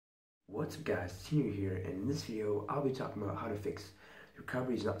What's up guys, Senior here, and in this video I'll be talking about how to fix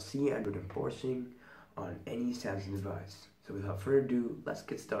recoveries not seandroid enforcing on any Samsung device. So without further ado, let's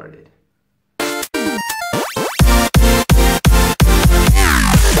get started.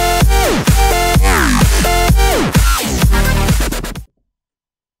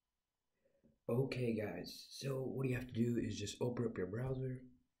 Okay guys, so what you have to do is just open up your browser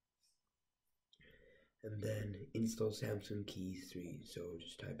and then install Samsung Keys 3. So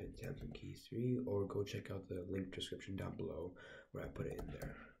just type in Samsung Keys 3 or go check out the link description down below where I put it in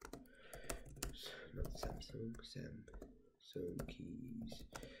there. Oops, not Samsung Keys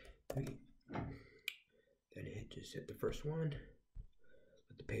 3. Then just hit the first one,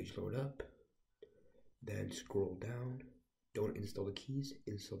 let the page load up, then scroll down. Don't install the keys,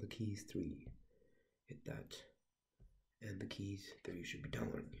 install the Keys 3. Hit that, and the Keys 3 should be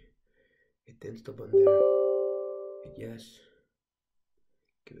downloading. Hit the install button there, hit yes,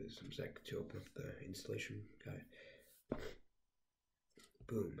 give it some sec to open up the installation guide.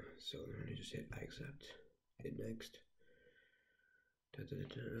 Boom, so then you just hit I accept, hit next. It's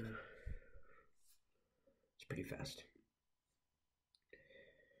pretty fast.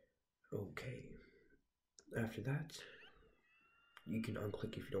 Okay, after that, you can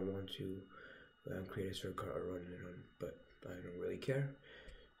unclick if you don't want to create a shortcut or run it on, but I don't really care.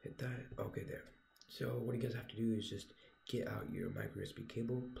 Hit that. Okay, there. So what you guys have to do is just get out your micro USB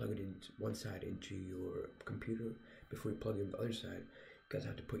cable, plug it into one side into your computer. Before you plug in the other side, you guys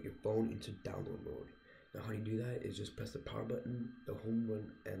have to put your phone into download mode. Now how you do that is just press the power button, the home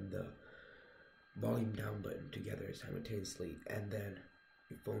button, and the volume down button together simultaneously, and then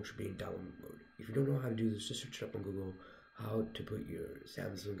your phone should be in download mode. If you don't know how to do this, just search it up on Google, how to put your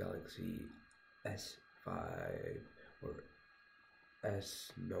Samsung Galaxy S5 or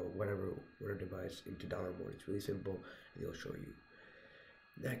whatever device into download mode. It's really simple and it'll show you.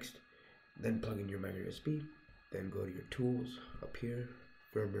 Next, then plug in your micro USB, then go to your tools up here,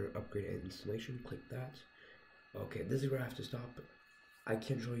 firmware upgrade and installation, click that. Okay, this is where I have to stop. I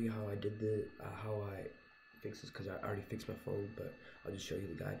can't show you how I did how I fixed this because I already fixed my phone, but I'll just show you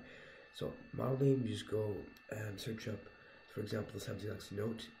the guide. So model name, you just go and search up, for example, the Samsung Galaxy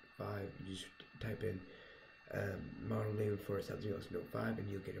Note 5. You just type in model name for Samsung Galaxy Note 5 and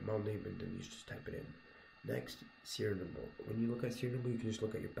you'll get a model name, and then you just type it in. Next, serial number. When you look at serial number, you can just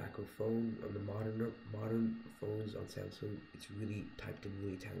look at your back of phone. On the modern phones on Samsung, it's really typed in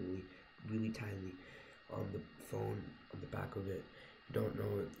really tiny on the phone, on the back of it. You don't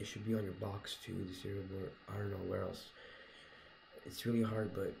know it should be on your box too, the serial number. I don't know where else. It's really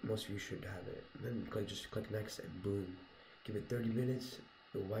hard, but most of you should have it. And then just click next and boom. Give it 30 minutes.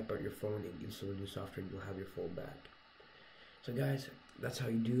 You'll wipe out your phone and install a new software and you'll have your phone back. So guys, that's how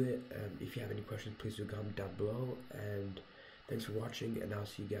you do it. If you have any questions, please do comment down below. And thanks for watching, and I'll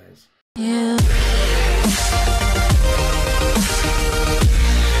see you guys